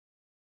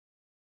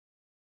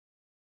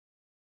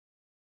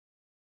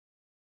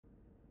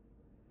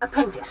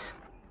Apprentice,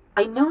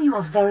 I know you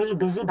are very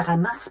busy, but I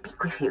must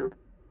speak with you.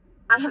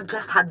 I have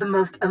just had the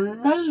most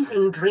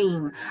amazing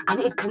dream, and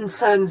it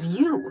concerns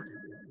you.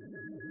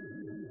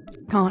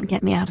 Can't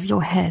get me out of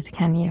your head,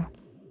 can you?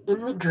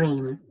 In the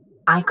dream,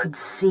 I could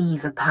see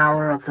the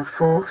power of the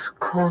Force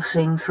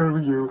coursing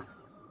through you.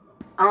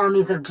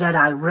 Armies of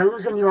Jedi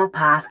rose in your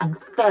path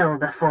and fell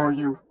before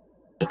you.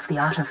 It's the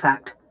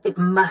artifact. It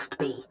must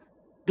be.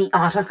 The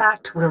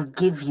artifact will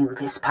give you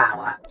this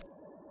power.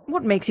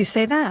 What makes you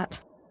say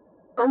that?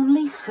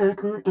 Only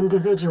certain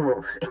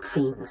individuals, it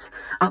seems,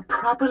 are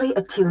properly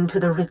attuned to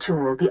the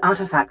ritual the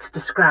artifacts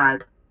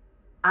describe.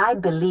 I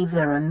believe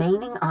the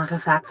remaining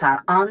artifacts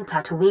are on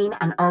Tatooine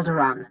and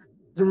Alderaan.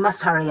 You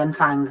must hurry and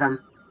find them.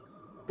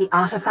 The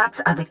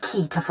artifacts are the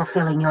key to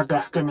fulfilling your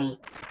destiny.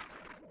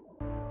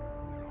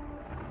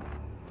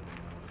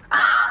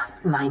 Ah,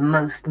 my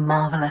most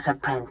marvelous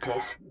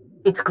apprentice.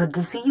 It's good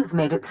to see you've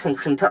made it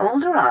safely to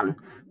Alderaan.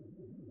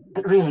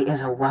 It really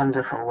is a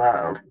wonderful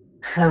world.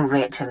 So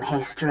rich in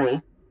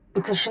history.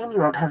 It's a shame you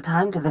won't have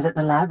time to visit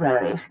the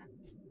libraries.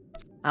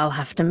 I'll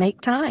have to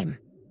make time.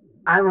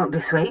 I won't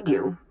dissuade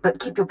you, but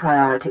keep your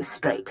priorities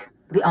straight.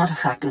 The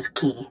artifact is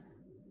key.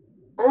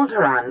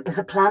 Alderaan is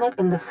a planet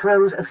in the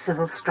throes of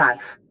civil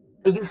strife.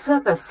 A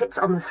usurper sits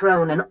on the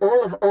throne and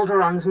all of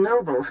Alderaan's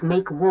nobles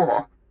make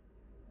war.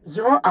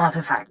 Your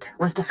artifact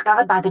was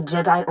discovered by the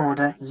Jedi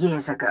Order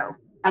years ago,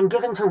 and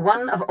given to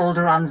one of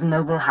Alderaan's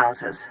noble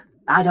houses.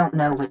 I don't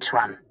know which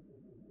one.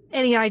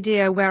 Any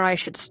idea where I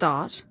should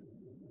start?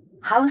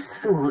 House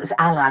Thule is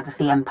allied with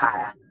the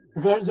Empire.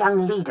 Their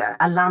young leader,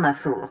 Alana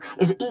Thule,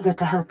 is eager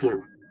to help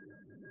you.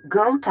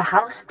 Go to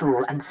House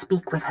Thule and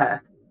speak with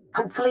her.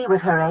 Hopefully,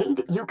 with her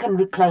aid, you can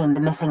reclaim the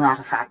missing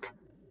artifact.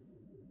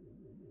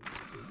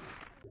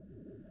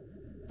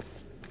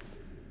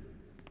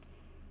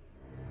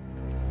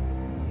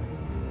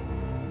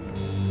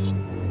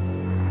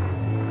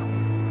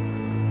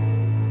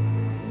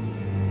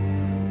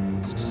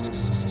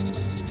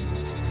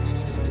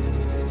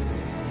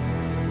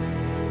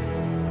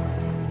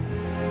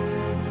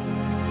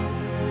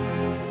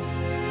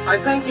 I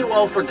thank you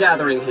all for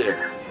gathering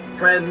here.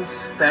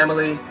 Friends,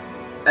 family,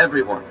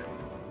 everyone.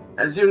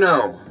 As you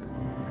know,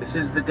 this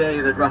is the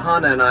day that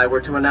Rahana and I were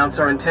to announce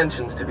our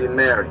intentions to be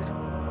married.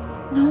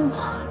 No.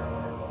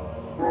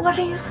 What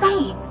are you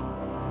saying?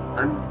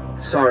 I'm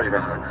sorry,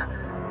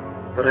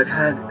 Rahana, but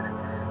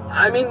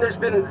there's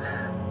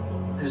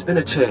been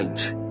a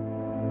change.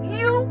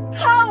 You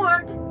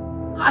coward!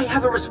 I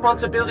have a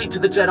responsibility to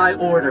the Jedi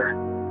Order.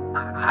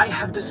 I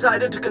have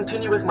decided to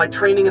continue with my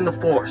training in the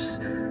Force.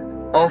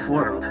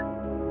 Off-world.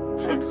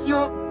 It's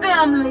your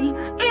family,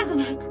 isn't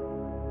it?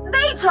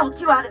 They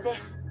talked you out of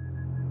this.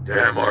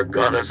 Damn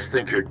Organas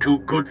think you're too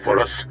good for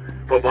us,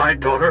 for my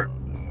daughter?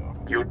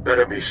 You'd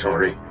better be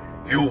sorry.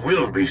 You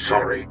will be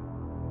sorry.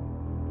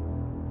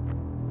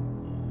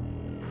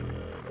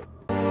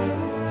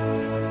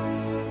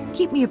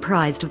 Keep me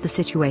apprised of the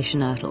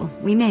situation, Ertl.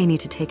 We may need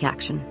to take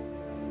action.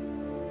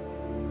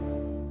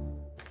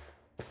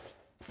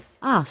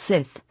 Ah,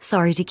 Sith.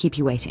 Sorry to keep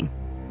you waiting.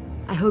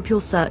 I hope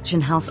your search in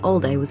House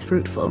Alday was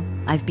fruitful.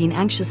 I've been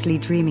anxiously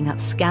dreaming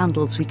up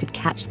scandals we could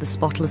catch the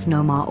spotless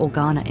Nomar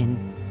Organa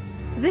in.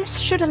 This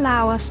should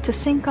allow us to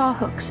sink our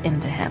hooks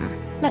into him.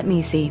 Let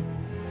me see.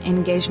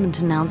 Engagement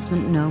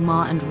announcement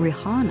Nomar and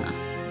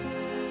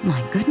Rihanna.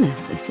 My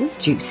goodness, this is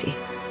juicy.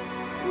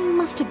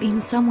 Must have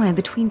been somewhere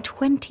between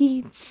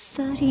 20,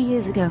 30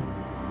 years ago.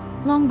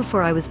 Long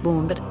before I was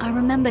born, but I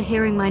remember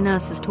hearing my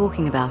nurses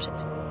talking about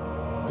it.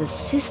 The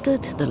sister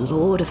to the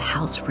Lord of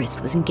House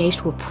Rist was engaged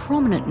to a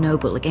prominent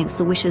noble against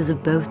the wishes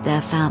of both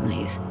their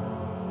families.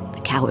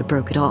 The coward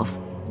broke it off.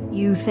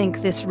 You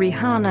think this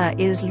Rihanna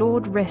is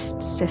Lord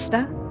Rist's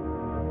sister?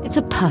 It's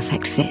a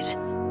perfect fit.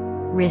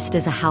 Rist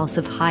is a house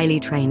of highly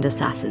trained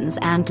assassins,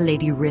 and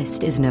Lady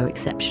Rist is no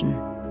exception.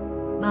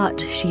 But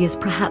she is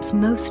perhaps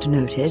most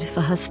noted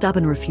for her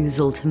stubborn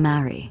refusal to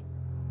marry,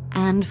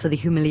 and for the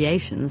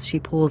humiliations she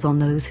pours on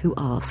those who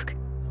ask.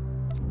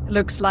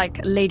 Looks like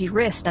Lady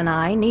Rist and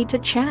I need to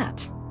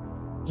chat.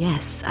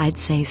 Yes, I'd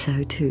say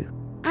so too.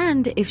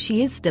 And if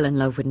she is still in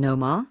love with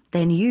Nomar,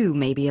 then you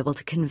may be able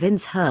to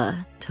convince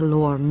her to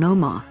lure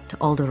Nomar to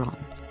Alderaan.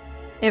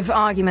 If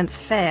arguments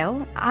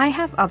fail, I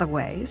have other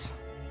ways.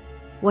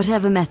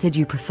 Whatever method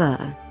you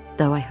prefer,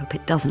 though I hope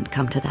it doesn't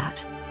come to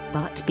that.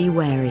 But be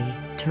wary.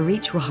 To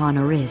reach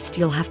Rahana Rist,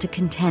 you'll have to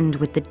contend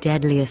with the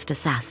deadliest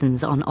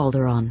assassins on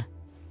Alderaan.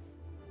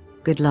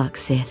 Good luck,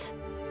 Sith.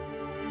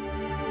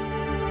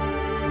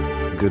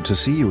 Good to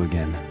see you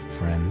again,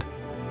 friend.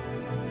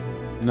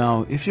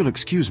 Now, if you'll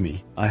excuse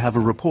me, I have a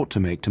report to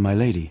make to my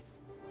lady.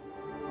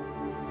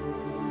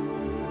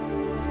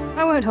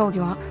 I won't hold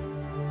you up.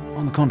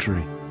 On the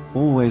contrary,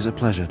 always a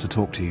pleasure to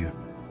talk to you.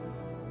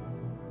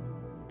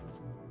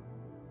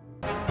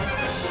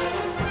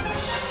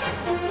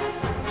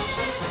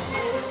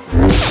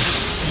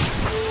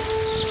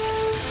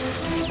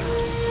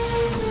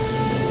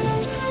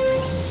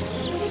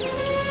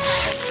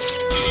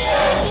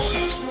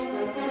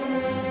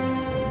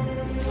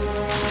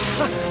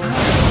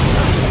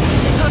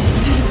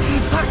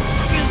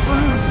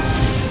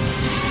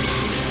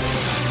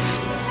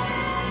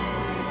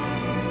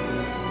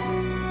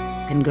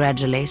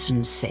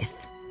 Congratulations,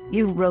 Sith.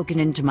 You've broken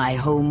into my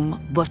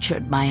home,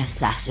 butchered my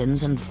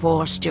assassins, and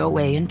forced your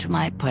way into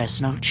my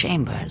personal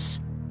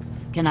chambers.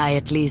 Can I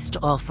at least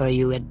offer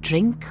you a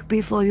drink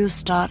before you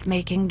start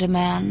making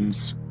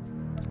demands?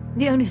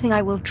 The only thing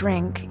I will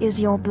drink is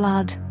your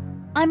blood.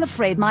 I'm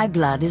afraid my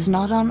blood is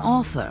not on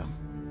offer.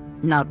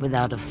 Not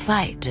without a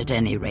fight, at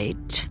any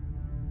rate.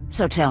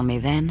 So tell me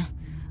then,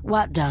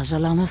 what does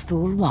Alana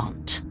Thule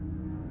want?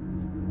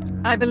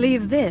 I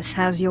believe this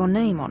has your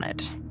name on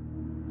it.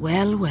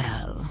 Well,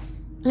 well.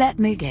 Let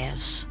me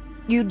guess.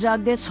 You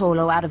dug this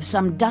holo out of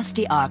some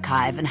dusty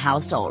archive in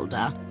House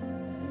Older.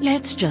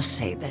 Let's just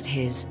say that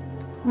his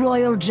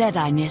Royal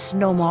Jedi-ness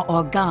Nomar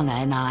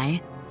Organa and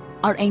I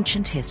are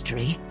ancient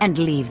history, and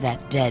leave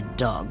that dead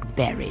dog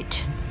buried.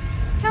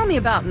 Tell me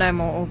about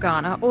Nomar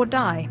Organa or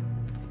die.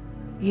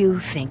 You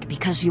think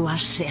because you are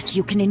Sith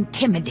you can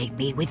intimidate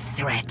me with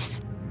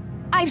threats.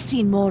 I've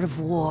seen more of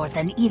war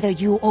than either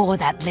you or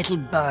that little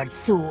bird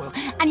Thule,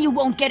 and you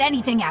won't get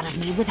anything out of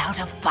me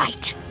without a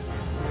fight.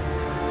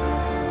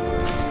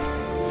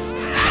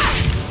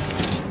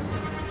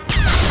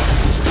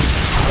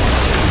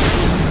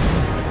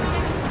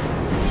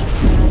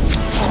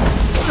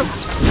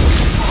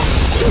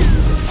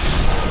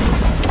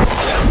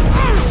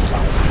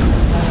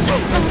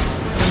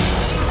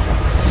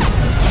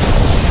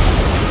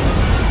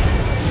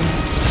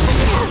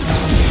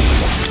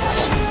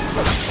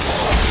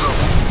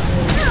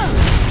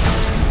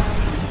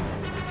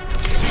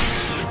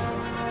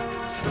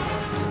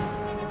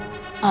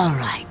 All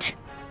right.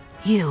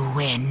 You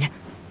win.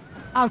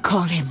 I'll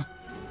call him.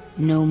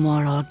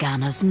 Nomar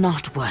Organa's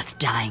not worth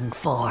dying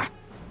for.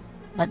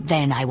 But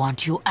then I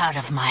want you out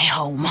of my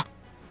home.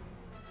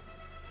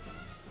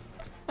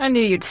 I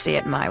knew you'd see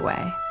it my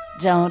way.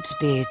 Don't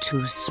be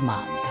too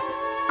smug.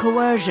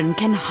 Coercion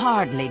can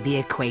hardly be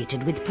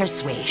equated with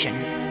persuasion.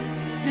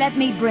 Let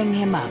me bring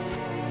him up.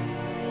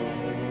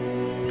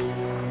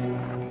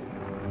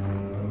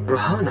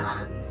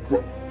 Rahana,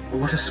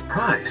 what a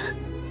surprise.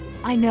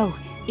 I know.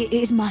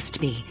 It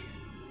must be.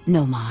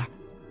 Nomar,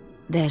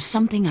 there's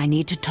something I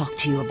need to talk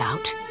to you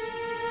about.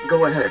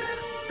 Go ahead.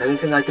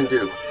 Anything I can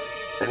do.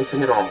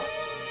 Anything at all.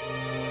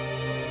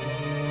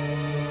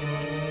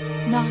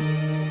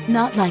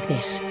 Not like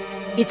this.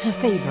 It's a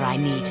favor I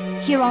need,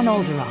 here on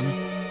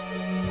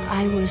Alderaan.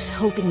 I was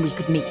hoping we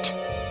could meet.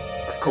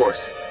 Of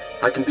course.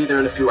 I can be there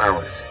in a few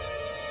hours.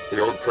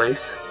 The old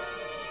place?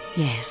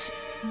 Yes,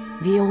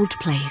 the old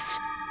place.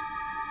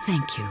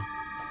 Thank you.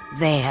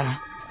 There.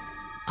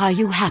 Are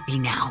you happy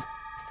now?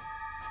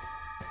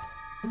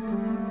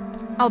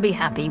 I'll be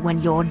happy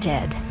when you're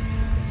dead.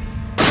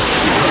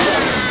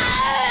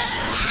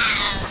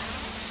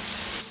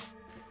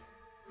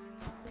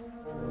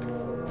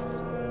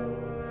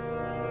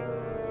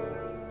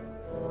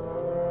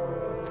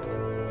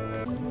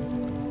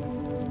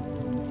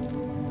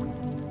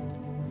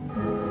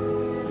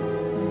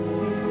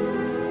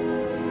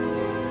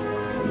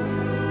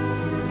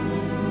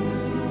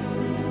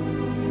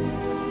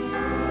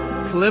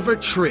 Clever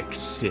trick,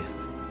 Sith.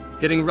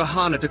 Getting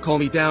Rahana to call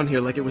me down here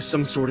like it was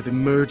some sort of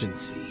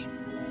emergency.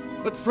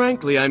 But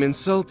frankly, I'm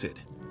insulted.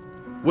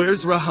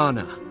 Where's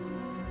Rahana?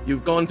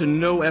 You've gone to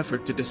no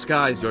effort to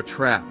disguise your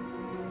trap.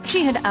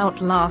 She had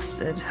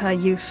outlasted her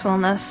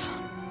usefulness.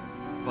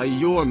 By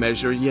your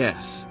measure,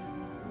 yes.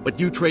 But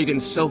you trade in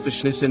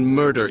selfishness and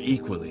murder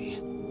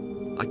equally.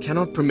 I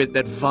cannot permit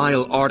that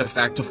vile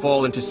artifact to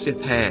fall into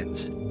Sith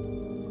hands.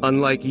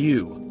 Unlike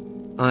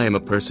you, I am a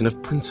person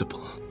of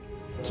principle.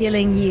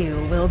 Killing you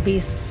will be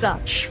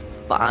such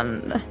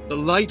fun. The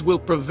light will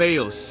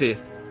prevail,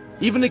 Sith,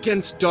 even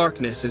against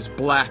darkness as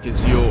black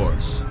as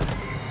yours.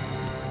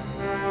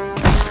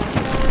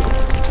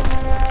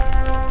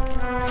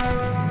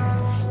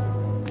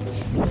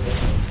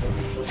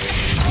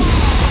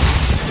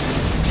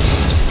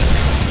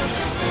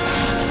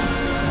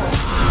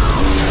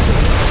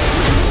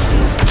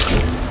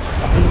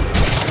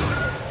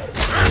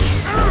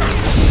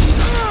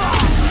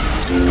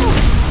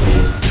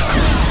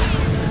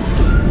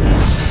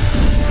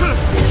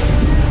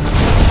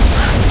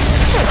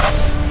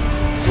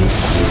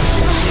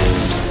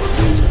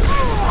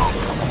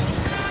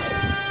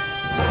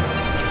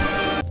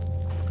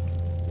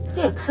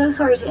 So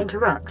sorry to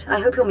interrupt. I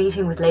hope your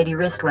meeting with Lady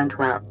Rist went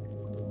well.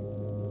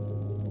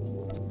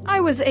 I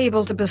was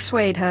able to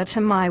persuade her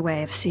to my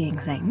way of seeing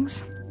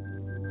things.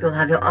 You'll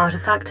have your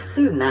artifact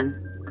soon,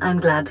 then. I'm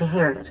glad to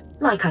hear it.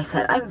 Like I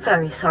said, I'm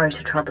very sorry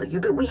to trouble you,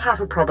 but we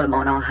have a problem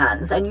on our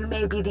hands, and you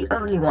may be the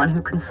only one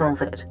who can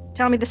solve it.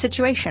 Tell me the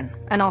situation,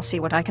 and I'll see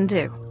what I can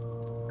do.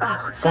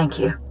 Oh, thank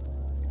you.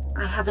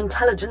 I have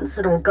intelligence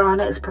that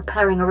Organa is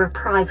preparing a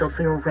reprisal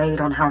for your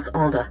raid on House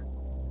Alder.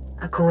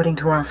 According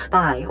to our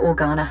spy,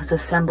 Organa has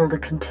assembled a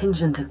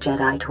contingent of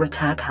Jedi to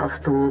attack House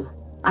Thule.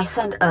 I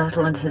sent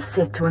Ertl and his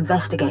Sith to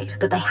investigate,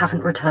 but they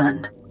haven't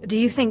returned. Do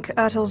you think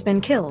Ertl's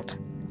been killed?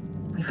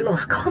 We've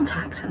lost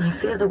contact, and I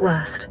fear the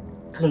worst.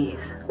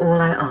 Please, all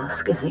I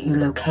ask is that you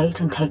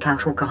locate and take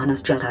out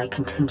Organa's Jedi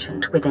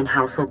contingent within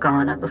House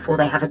Organa before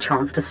they have a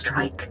chance to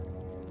strike.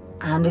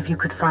 And if you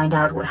could find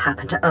out what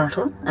happened to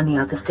Ertl and the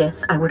other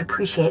Sith, I would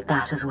appreciate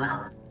that as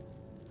well.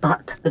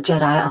 But the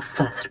Jedi are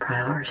first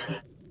priority.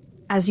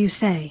 As you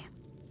say.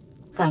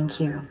 Thank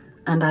you,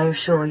 and I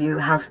assure you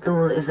House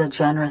Thule is a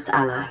generous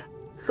ally.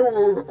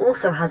 Thule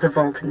also has a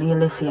vault in the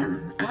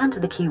Elysium, and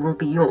the key will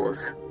be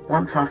yours,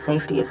 once our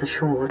safety is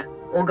assured.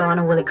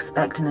 Organa will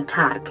expect an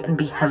attack and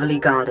be heavily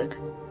guarded.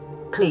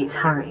 Please,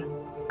 hurry.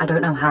 I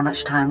don't know how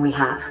much time we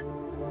have.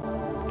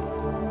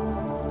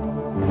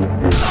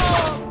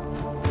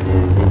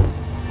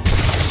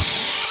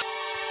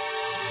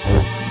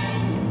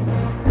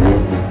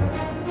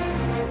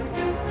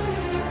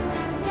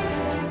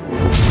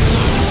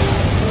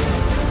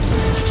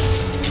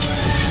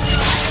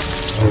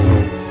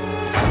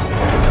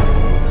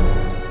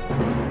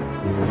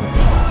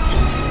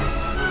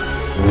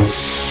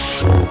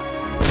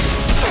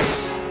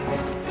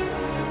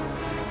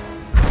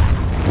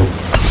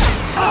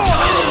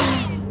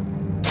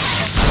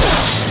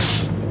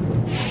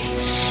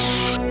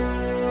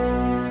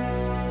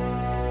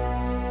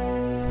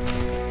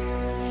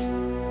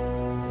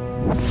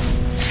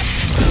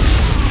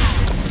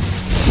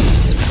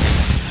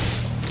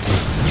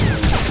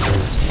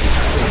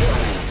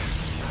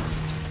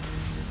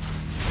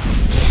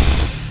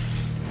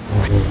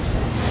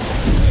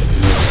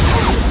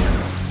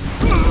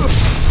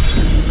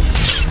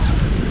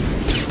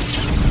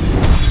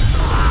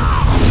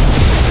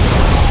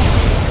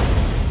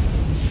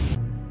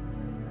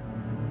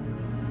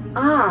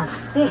 Ah,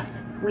 Sith.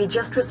 We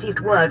just received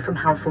word from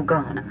House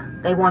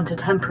Organa. They want a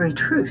temporary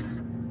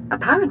truce.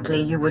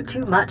 Apparently you were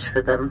too much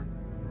for them.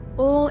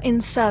 All in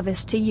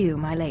service to you,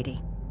 my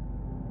lady.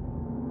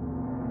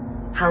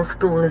 House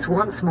Thule is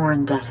once more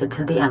indebted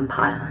to the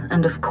Empire,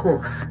 and of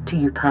course, to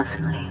you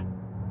personally.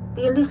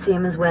 The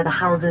Elysium is where the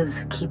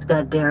houses keep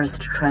their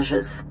dearest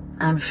treasures.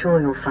 I'm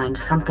sure you'll find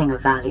something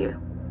of value.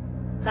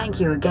 Thank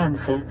you again,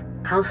 Sith.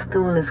 House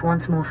Thule is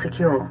once more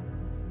secure.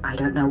 I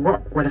don't know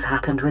what would have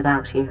happened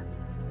without you.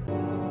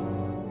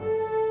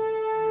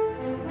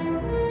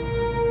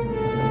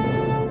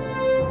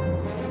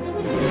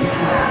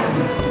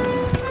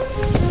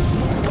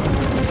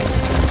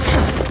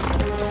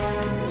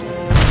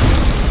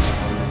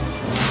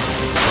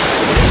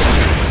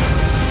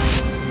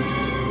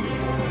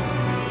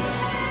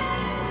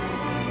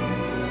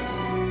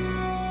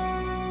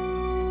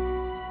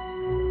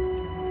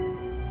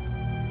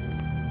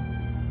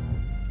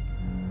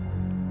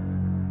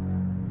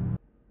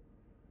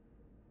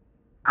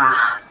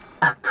 Ah,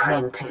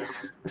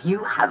 apprentice,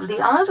 you have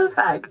the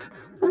artifact.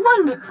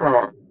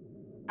 Wonderful.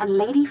 And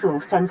Lady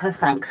Thule sends her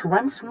thanks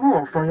once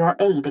more for your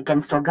aid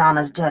against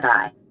Organa's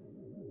Jedi.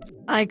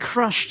 I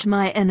crushed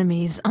my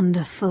enemies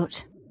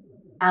underfoot.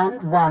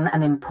 And won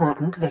an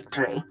important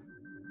victory.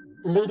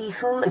 Lady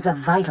Thule is a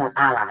vital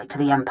ally to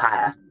the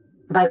Empire.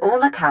 By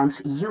all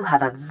accounts, you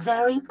have a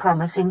very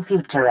promising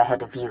future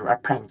ahead of you,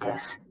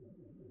 apprentice.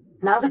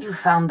 Now that you've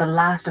found the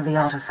last of the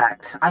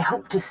artifacts, I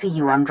hope to see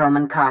you on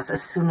Dromund Kaas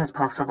as soon as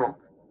possible.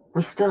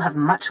 We still have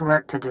much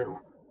work to do.